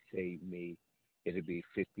faith, He saved me. It'll be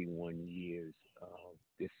 51 years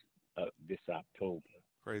this October.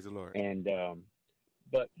 Praise the Lord. And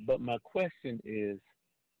but my question is,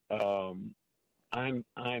 I'm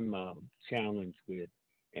challenged with,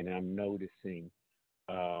 and I'm noticing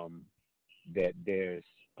that there's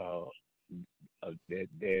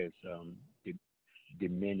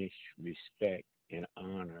diminished respect and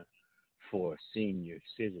honor for senior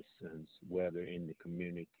citizens, whether in the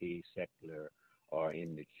community, secular, or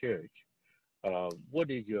in the church. What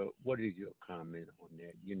is your comment on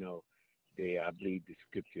that? You know, I believe the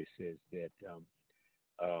scripture says that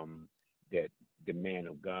that the man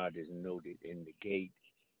of God is noted in the gate,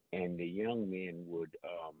 and the young men would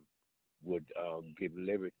give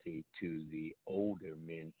liberty to the older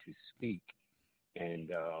men to speak, and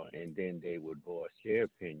then they would voice their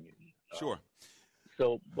opinion. Sure.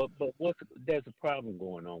 So, but there's a problem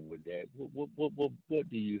going on with that. What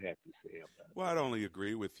do you have to say about it? Well, I'd only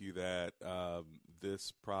agree with you that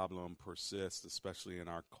this problem persists, especially in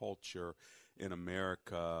our culture in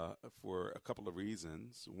America, for a couple of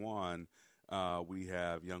reasons. One, we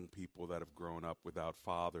have young people that have grown up without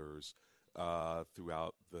fathers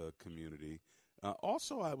throughout the community.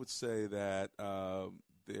 Also, I would say that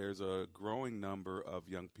there's a growing number of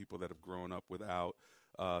young people that have grown up without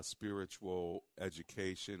spiritual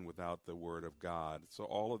education, without the Word of God. So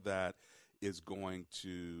all of that is going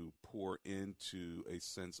to pour into a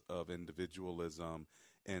sense of individualism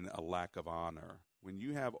and a lack of honor. When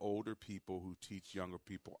you have older people who teach younger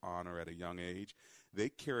people honor at a young age, they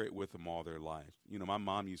carry it with them all their life. You know, my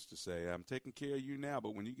mom used to say, I'm taking care of you now,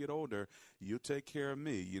 but when you get older, you'll take care of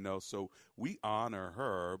me, you know. So we honor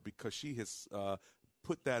her because she has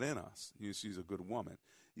put that in us. You know, she's a good woman,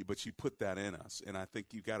 but she put that in us. And I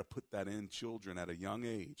think you got to put that in children at a young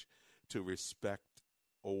age to respect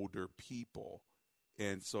older people.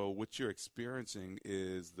 And so what you're experiencing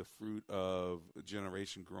is the fruit of a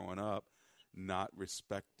generation growing up not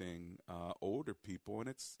respecting older people, and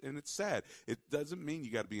it's sad. It doesn't mean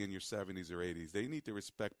you got to be in your 70s or 80s. They need to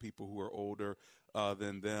respect people who are older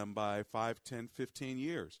than them by 5, 10, 15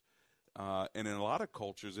 years. And in a lot of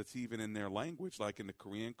cultures, it's even in their language, like in the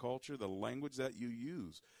Korean culture, the language that you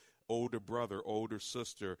use, older brother, older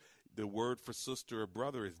sister. The word for sister or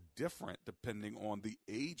brother is different depending on the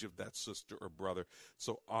age of that sister or brother.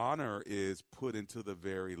 So honor is put into the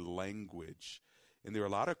very language. And there are a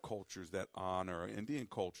lot of cultures that honor, Indian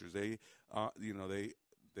cultures, they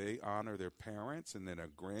honor their parents and then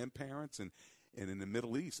their grandparents. And in the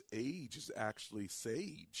Middle East, age is actually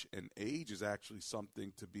sage, and age is actually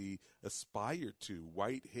something to be aspired to.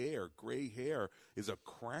 White hair, gray hair is a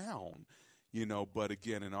crown, you know. But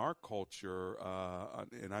again, in our culture,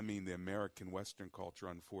 and I mean the American Western culture,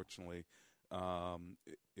 unfortunately,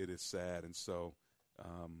 it is sad. And so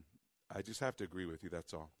I just have to agree with you.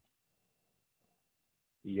 That's all.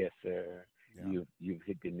 Yes, sir. Yeah. You've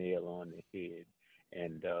hit the nail on the head,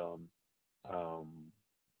 and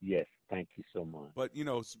yes, thank you so much. But you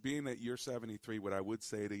know, being that you're 73, what I would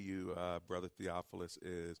say to you, Brother Theophilus,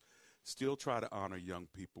 is still try to honor young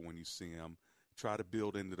people when you see them. Try to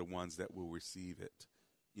build into the ones that will receive it,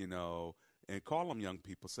 you know, and call them young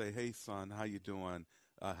people. Say, hey, son, how you doing?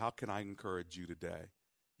 How can I encourage you today?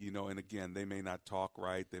 You know, and again, they may not talk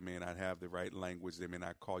right. They may not have the right language. They may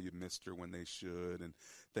not call you mister when they should and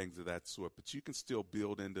things of that sort. But you can still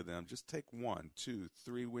build into them. Just take 1, 2,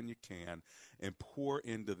 3 when you can and pour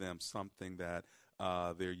into them something that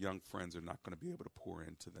their young friends are not going to be able to pour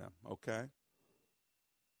into them. Okay?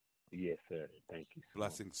 Yes, sir. Thank you so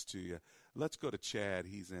Blessings to you. Let's go to Chad.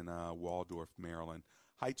 He's in Waldorf, Maryland.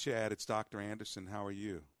 Hi, Chad. It's Dr. Anderson. How are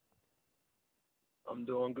you? I'm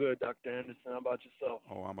doing good, Dr. Anderson. How about yourself?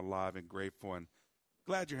 Oh, I'm alive and grateful and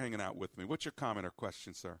glad you're hanging out with me. What's your comment or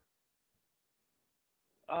question, sir?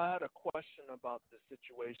 I had a question about the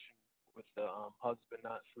situation with the husband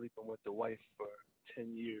not sleeping with the wife for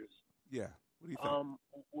 10 years. Yeah. What do you think?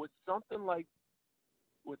 Would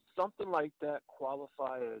something like that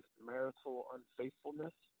qualify as marital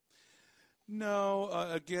unfaithfulness? No,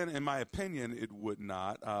 again, in my opinion, it would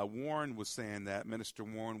not. Warren was saying that. Minister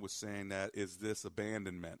Warren was saying that. Is this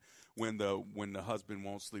abandonment? When the husband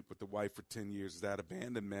won't sleep with the wife for 10 years, is that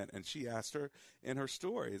abandonment? And she asked her in her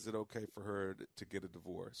story, is it okay for her to get a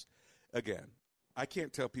divorce? Again, I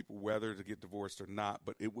can't tell people whether to get divorced or not,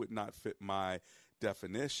 but it would not fit my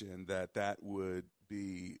definition that would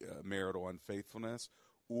be marital unfaithfulness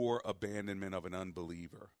or abandonment of an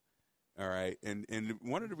unbeliever. All right. And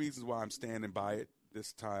one of the reasons why I'm standing by it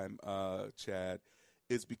this time, Chad,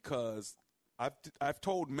 is because I've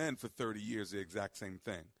told men for 30 years the exact same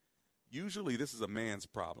thing. Usually this is a man's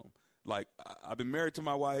problem. Like, I've been married to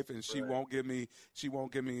my wife, and she won't give me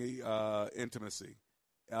intimacy.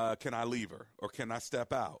 Can I leave her, or can I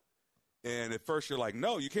step out? And at first you're like,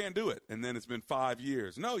 no, you can't do it. And then it's been 5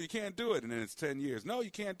 years. No, you can't do it. And then it's 10 years. No,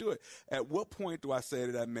 you can't do it. At what point do I say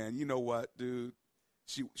to that man, you know what, dude,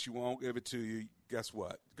 she won't give it to you. Guess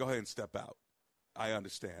what? Go ahead and step out. I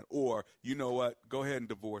understand. Or, you know what, go ahead and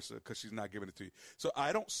divorce her because she's not giving it to you. So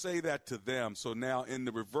I don't say that to them. So now in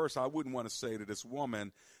the reverse, I wouldn't want to say to this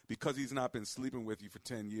woman, because he's not been sleeping with you for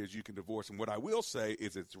 10 years, you can divorce him. What I will say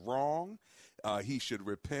is it's wrong. He should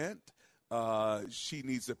repent. She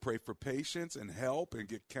needs to pray for patience and help and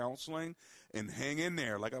get counseling and hang in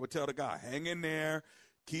there. Like I would tell the guy, hang in there,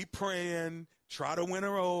 keep praying, try to win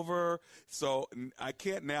her over. So I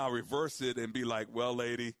can't now reverse it and be like, well,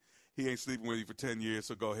 lady, he ain't sleeping with you for 10 years,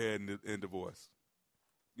 so go ahead and divorce.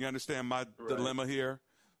 You understand my dilemma here?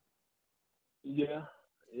 Yeah,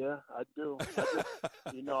 I do.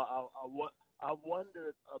 I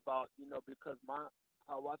wondered about, because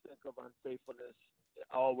how I think of unfaithfulness,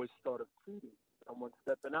 I always thought of cheating, someone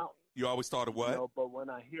stepping out. You always thought of what? But when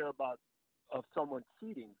I hear of someone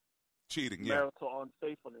cheating, marital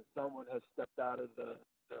unfaithfulness, someone has stepped out of the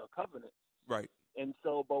covenant. Right. And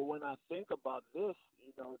so, but when I think about this,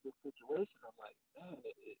 this situation, I'm like, man,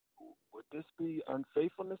 would this be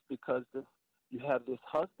unfaithfulness? Because you have this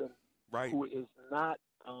husband who is not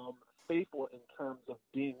faithful in terms of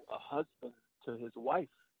being a husband to his wife.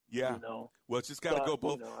 Yeah. Well, it's just got to go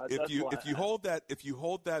both. If you hold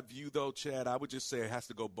that view, though, Chad, I would just say it has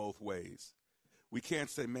to go both ways. We can't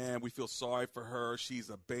say, man, we feel sorry for her. She's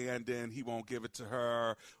abandoned. He won't give it to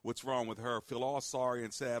her. What's wrong with her? Feel all sorry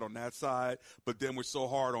and sad on that side. But then we're so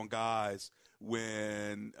hard on guys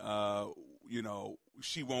when,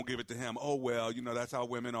 she won't give it to him. Oh, well, that's how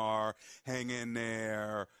women are. Hang in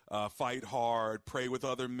there, fight hard, pray with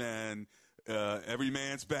other men. Every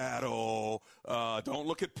man's battle. Don't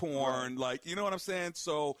look at porn. Like, you know what I'm saying?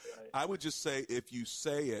 So I would just say if you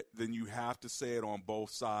say it, then you have to say it on both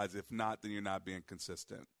sides. If not, then you're not being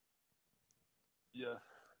consistent. Yeah.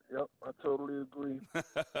 Yep. I totally agree.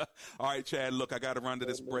 All right, Chad, look, I got to run to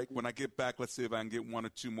this break. When I get back, let's see if I can get one or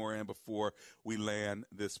two more in before we land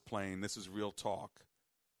this plane. This is Real Talk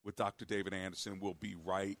with Dr. David Anderson. We'll be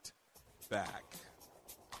right back.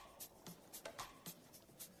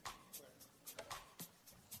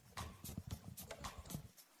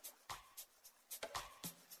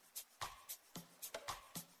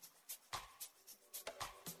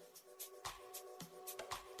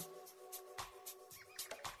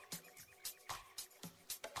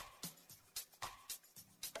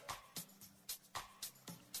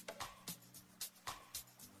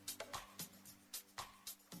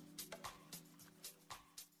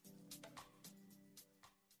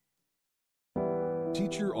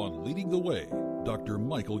 Teacher on Leading the Way, Dr.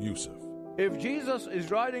 Michael Youssef. If Jesus is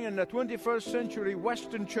writing in the 21st century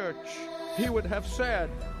Western church, he would have said,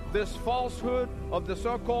 this falsehood of the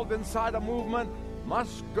so-called insider movement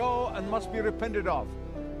must go and must be repented of.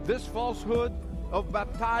 This falsehood of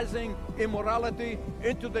baptizing immorality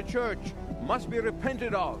into the church must be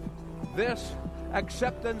repented of. This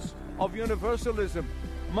acceptance of universalism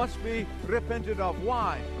must be repented of.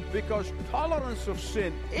 Why? Because tolerance of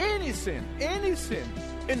sin, any sin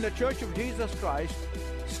in the Church of Jesus Christ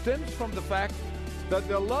stems from the fact that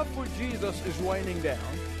the love for Jesus is waning down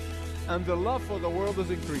and the love for the world is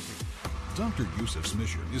increasing. Dr. Youssef's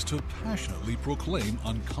mission is to passionately proclaim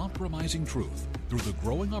uncompromising truth through the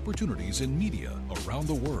growing opportunities in media around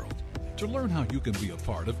the world. To learn how you can be a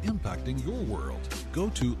part of impacting your world, go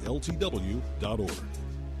to ltw.org.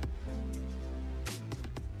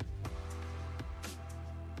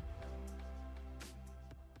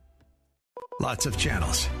 Lots of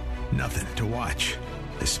channels, nothing to watch,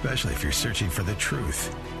 especially if you're searching for the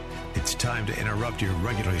truth. It's time to interrupt your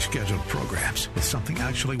regularly scheduled programs with something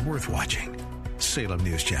actually worth watching. Salem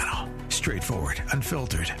News Channel. Straightforward,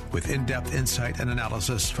 unfiltered, with in-depth insight and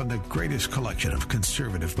analysis from the greatest collection of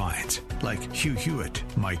conservative minds like Hugh Hewitt,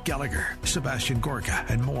 Mike Gallagher, Sebastian Gorka,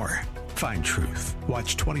 and more. Find truth.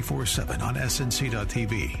 Watch 24/7 on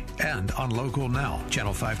SNC.TV and on Local Now,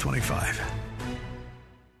 Channel 525.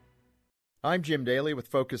 I'm Jim Daly with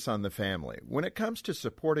Focus on the Family. When it comes to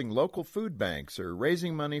supporting local food banks or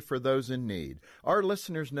raising money for those in need, our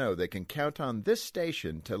listeners know they can count on this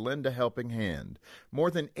station to lend a helping hand. More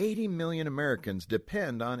than 80 million Americans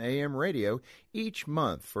depend on AM radio each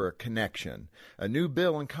month for a connection. A new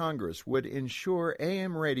bill in Congress would ensure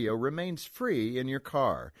AM radio remains free in your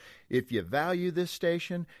car. If you value this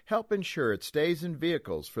station, help ensure it stays in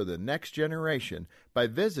vehicles for the next generation by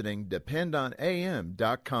visiting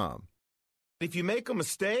dependonam.com. If you make a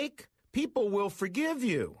mistake, people will forgive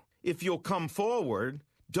you. If you'll come forward,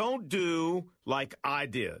 don't do like I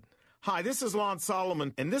did. Hi, this is Lon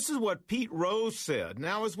Solomon, and this is what Pete Rose said.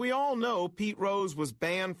 Now, as we all know, Pete Rose was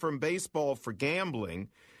banned from baseball for gambling.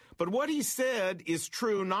 But what he said is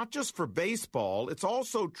true not just for baseball, it's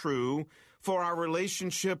also true for our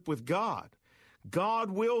relationship with God.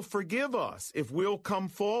 God will forgive us if we'll come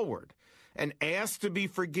forward and ask to be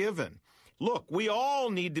forgiven. Look, we all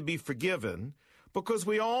need to be forgiven because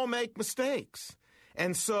we all make mistakes.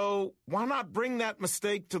 And so why not bring that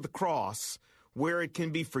mistake to the cross where it can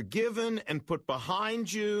be forgiven and put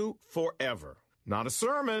behind you forever? Not a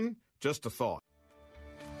sermon, just a thought.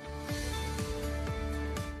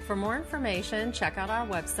 For more information, check out our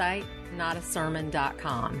website,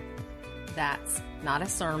 notasermon.com. That's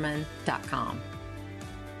notasermon.com.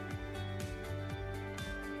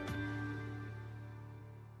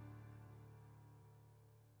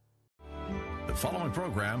 The following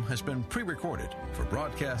program has been pre-recorded for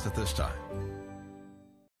broadcast at this time.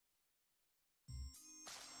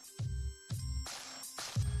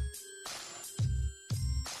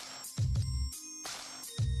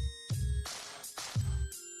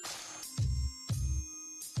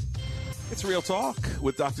 It's Real Talk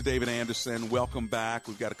with Dr. David Anderson. Welcome back.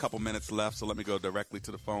 We've got a couple minutes left, so let me go directly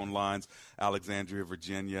to the phone lines. Alexandria,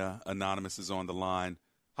 Virginia. Anonymous is on the line.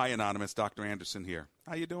 Hi, Anonymous. Dr. Anderson here.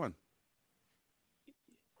 How you doing?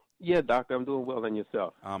 Yeah, doctor, I'm doing well, and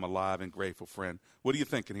yourself? I'm alive and grateful, friend. What are you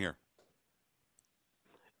thinking here?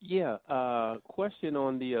 Yeah, question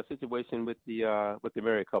on the situation with the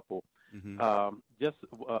married couple. Mm-hmm. Just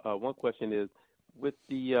one question is, with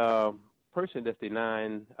the person that's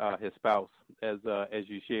denying his spouse, as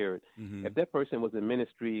you shared, Mm-hmm. if that person was in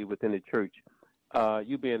ministry within the church,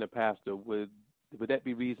 you being a pastor, would that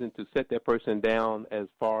be reason to set that person down as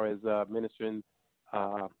far as ministering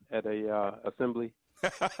at a assembly?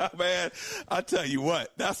 Man, I tell you what,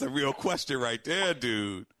 that's a real question right there,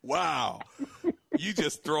 dude. Wow. You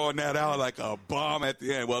just throwing that out like a bomb at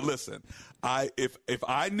the end. Well, listen, if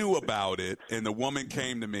I knew about it and the woman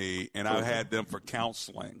came to me and I had them for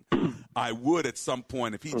counseling, I would at some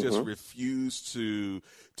point, if he just refused to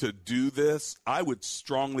do this, I would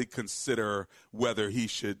strongly consider whether he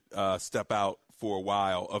should step out for a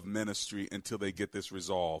while of ministry until they get this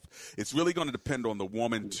resolved. It's really going to depend on the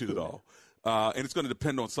woman too, though. And it's going to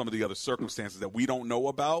depend on some of the other circumstances that we don't know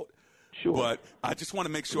about. Sure. But I just want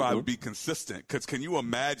to make sure I would be consistent. Because can you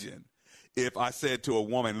imagine if I said to a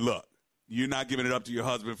woman, look, you're not giving it up to your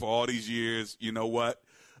husband for all these years. You know what?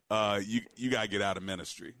 You got to get out of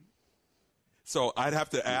ministry. So I'd have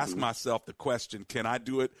to ask myself the question, can I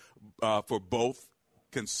do it for both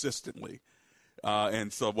consistently?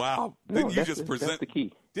 And so, wow, didn't you just present the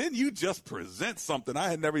key? Didn't you just present something? I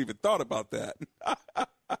had never even thought about that.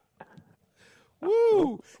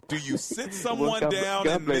 Woo! Do you sit someone down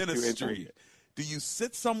in ministry? Do you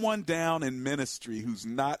sit someone down in ministry who's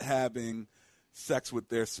not having sex with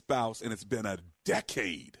their spouse and it's been a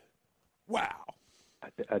decade? Wow.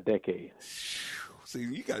 A decade. See,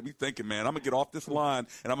 you got to be thinking, man, I'm going to get off this line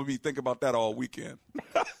and I'm going to be thinking about that all weekend.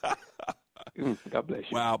 God bless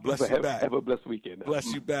you. Wow, bless you back. Have a blessed weekend.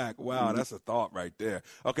 Bless you back. Wow, that's a thought right there.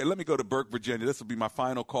 Okay, let me go to Burke, Virginia. This will be my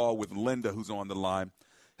final call with Linda, who's on the line.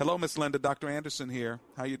 Hello, Miss Linda. Dr. Anderson here.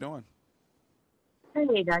 How you doing?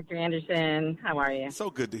 Hey, Dr. Anderson. How are you? So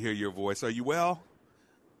good to hear your voice. Are you well?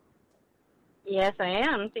 Yes, I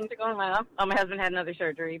am. Things are going well. Oh, my husband had another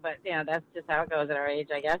surgery, but, that's just how it goes at our age,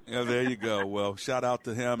 I guess. Yeah, there you go. Well, shout out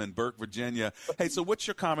to him in Burke, Virginia. Hey, so what's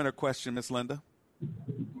your comment or question, Miss Linda?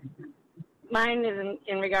 Mine is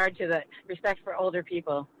in regard to the respect for older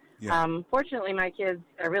people. Yeah. Fortunately, my kids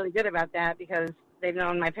are really good about that because they've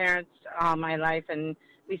known my parents all my life, and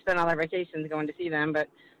we spent all our vacations going to see them, but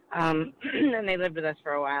and they lived with us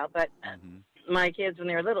for a while. But my kids, when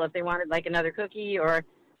they were little, if they wanted like another cookie or,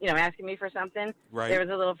 asking me for something, there was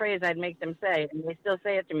a little phrase I'd make them say, and they still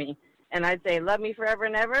say it to me. And I'd say, love me forever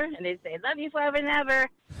and ever, and they'd say, love you forever and ever.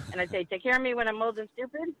 And I'd say, take care of me when I'm old and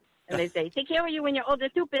stupid. And they say, take care of you when you're old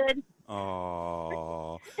and stupid.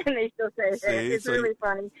 Oh. And they still say it. It's really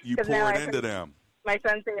funny. You poured it into them. My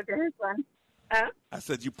son say it to his son. I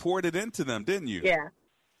said you poured it into them, didn't you? Yeah.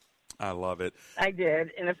 I love it. I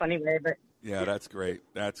did, in a funny way, but... Yeah, that's great.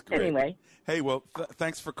 That's great. Anyway. Hey, well,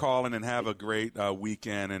 thanks for calling, and have a great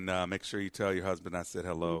weekend, and make sure you tell your husband I said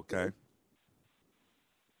hello, okay?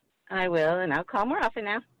 I will, and I'll call more often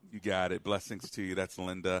now. You got it. Blessings to you. That's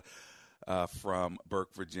Linda from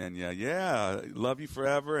Burke, Virginia. Yeah, love you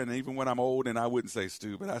forever, and even when I'm old, and I wouldn't say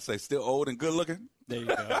stupid, I say still old and good looking. There you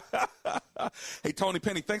go. Hey, Tony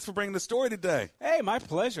Penny, thanks for bringing the story today. Hey, my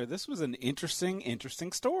pleasure. This was an interesting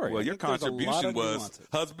story. Well, your contribution was,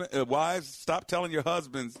 wives, stop telling your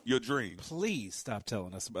husbands your dreams. Please stop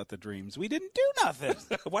telling us about the dreams. We didn't do nothing.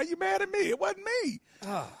 Why are you mad at me? It wasn't me.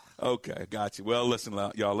 Okay, got you. Well, listen,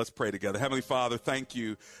 y'all, let's pray together. Heavenly Father, thank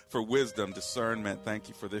you for wisdom, discernment. Thank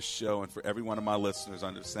you for this show and for every one of my listeners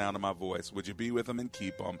under the sound of my voice. Would you be with them and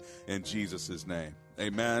keep them in Jesus' name?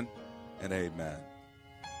 Amen and amen.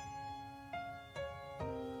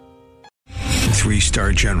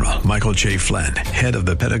 3-star General Michael J. Flynn, head of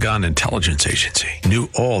the Pentagon Intelligence Agency, knew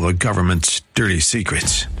all the government's dirty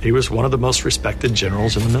secrets. He was one of the most respected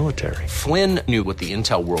generals in the military. Flynn knew what the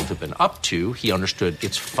intel world had been up to. He understood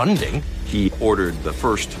its funding. He ordered the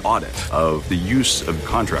first audit of the use of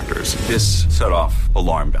contractors. This set off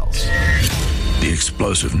alarm bells. The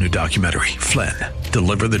explosive new documentary, Flynn,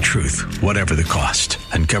 Deliver the Truth, Whatever the Cost,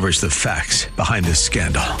 uncovers the facts behind this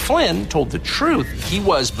scandal. Flynn told the truth. He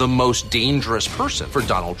was the most dangerous person for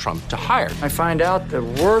Donald Trump to hire. I find out the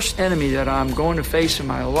worst enemy that I'm going to face in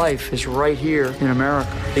my life is right here in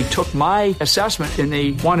America. They took my assessment and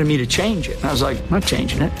they wanted me to change it. And I was like, I'm not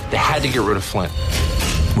changing it. They had to get rid of Flynn.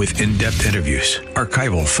 With in-depth interviews,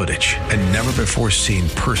 archival footage, and never-before-seen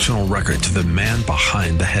personal records of the man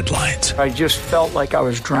behind the headlines. I just felt like I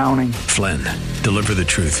was drowning. Flynn, Deliver the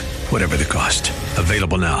Truth, Whatever the Cost.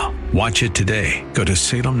 Available now. Watch it today. Go to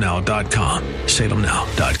salemnow.com.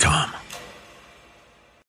 salemnow.com.